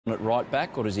at right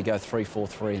back, or does he go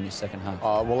 3-4-3 in the second half?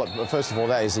 Well, first of all,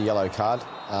 that is a yellow card,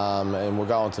 and we'll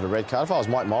go on to the red card. If I was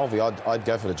Mike Mulvey, I'd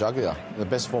go for the jugular. The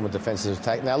best form of defensive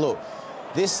attack. Now, look,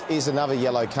 this is another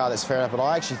yellow card. That's fair enough, but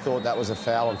I actually thought that was a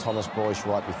foul on Thomas Broich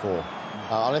right before.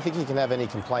 I don't think he can have any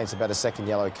complaints about a second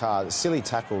yellow card. A silly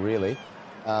tackle, really.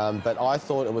 But I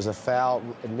thought it was a foul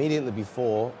immediately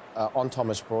before on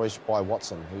Thomas Broich by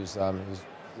Watson, who's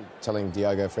telling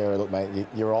Diogo Ferreira, look, mate,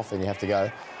 you're off and you have to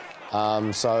go.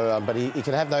 But he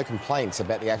can have no complaints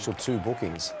about the actual two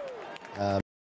bookings.